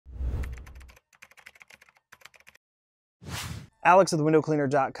Alex with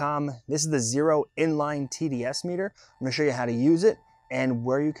windowcleaner.com. This is the XERO In-Line TDS Meter. I'm going to show you how to use it and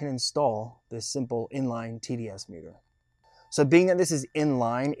where you can install this simple inline TDS meter. So being that this is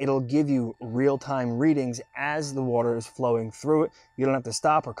inline, it'll give you real-time readings as the water is flowing through it. You don't have to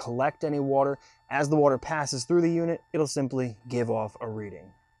stop or collect any water. As the water passes through the unit, it'll simply give off a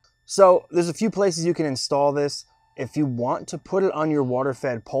reading. So there's a few places you can install this. If you want to put it on your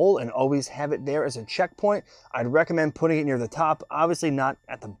water-fed pole and always have it there as a checkpoint, I'd recommend putting it near the top, obviously not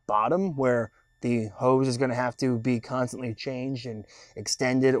at the bottom where the hose is going to have to be constantly changed and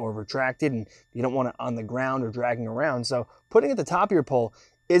extended or retracted, and you don't want it on the ground or dragging around. So putting it at the top of your pole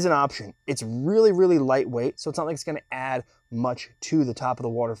is an option. It's really, really lightweight, so it's not like it's going to add much to the top of the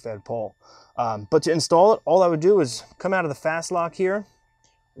water-fed pole. But to install it, all I would do is come out of the fast lock here,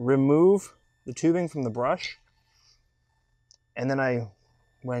 remove the tubing from the brush, and then I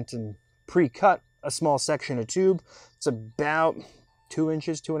went and pre-cut a small section of tube. It's about 2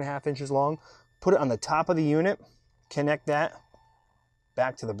 inches, 2.5 inches long. Put it on the top of the unit, connect that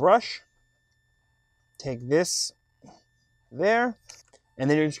back to the brush, take this there, and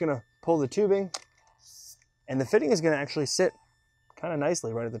then you're just gonna pull the tubing, and the fitting is gonna actually sit kind of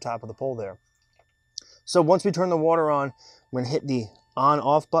nicely right at the top of the pole there. So once we turn the water on, we're gonna hit the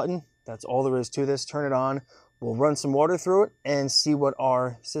on-off button. That's all there is to this. Turn it on. We'll run some water through it and see what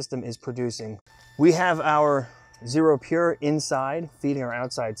our system is producing. We have our XERO Pure inside feeding our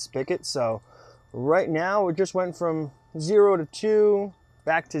outside spigot. So right now it just went from 0 to 2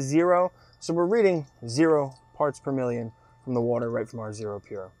 back to 0. So we're reading 0 parts per million from the water right from our XERO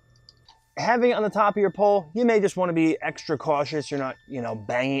Pure. Having it on the top of your pole, you may just want to be extra cautious. You're not,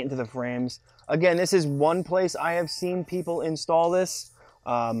 banging it into the frames. Again, this is one place I have seen people install this.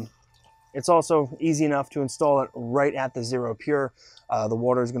 It's also easy enough to install it right at the XERO Pure. The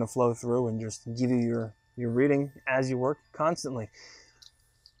water is going to flow through and just give you your reading as you work constantly.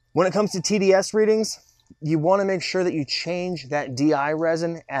 When it comes to TDS readings, you want to make sure that you change that DI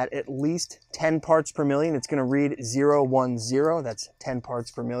resin at least 10 parts per million. It's going to read 010, that's 10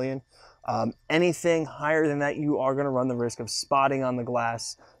 parts per million. Anything higher than that, you are going to run the risk of spotting on the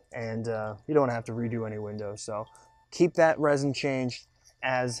glass, and you don't have to redo any windows. So keep that resin changed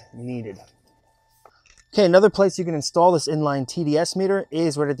as needed. Okay, another place you can install this inline TDS meter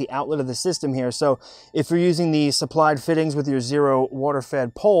is right at the outlet of the system here. So if you're using the supplied fittings with your XERO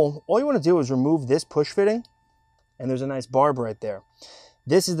water-fed pole, all you want to do is remove this push fitting, and there's a nice barb right there.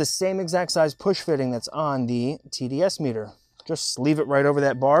 This is the same exact size push fitting that's on the TDS meter. Just leave it right over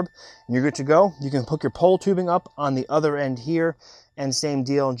that barb, and you're good to go. You can hook your pole tubing up on the other end here, and same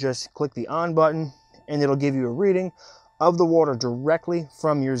deal, just click the on button, and it'll give you a reading of the water directly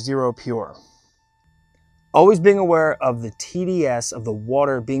from your XERO Pure. Always being aware of the TDS of the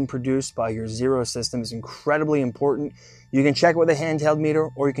water being produced by your XERO system is incredibly important. You can check it with a handheld meter,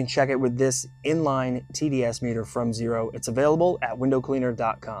 or you can check it with this inline TDS meter from XERO. It's available at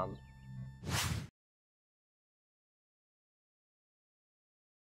windowcleaner.com.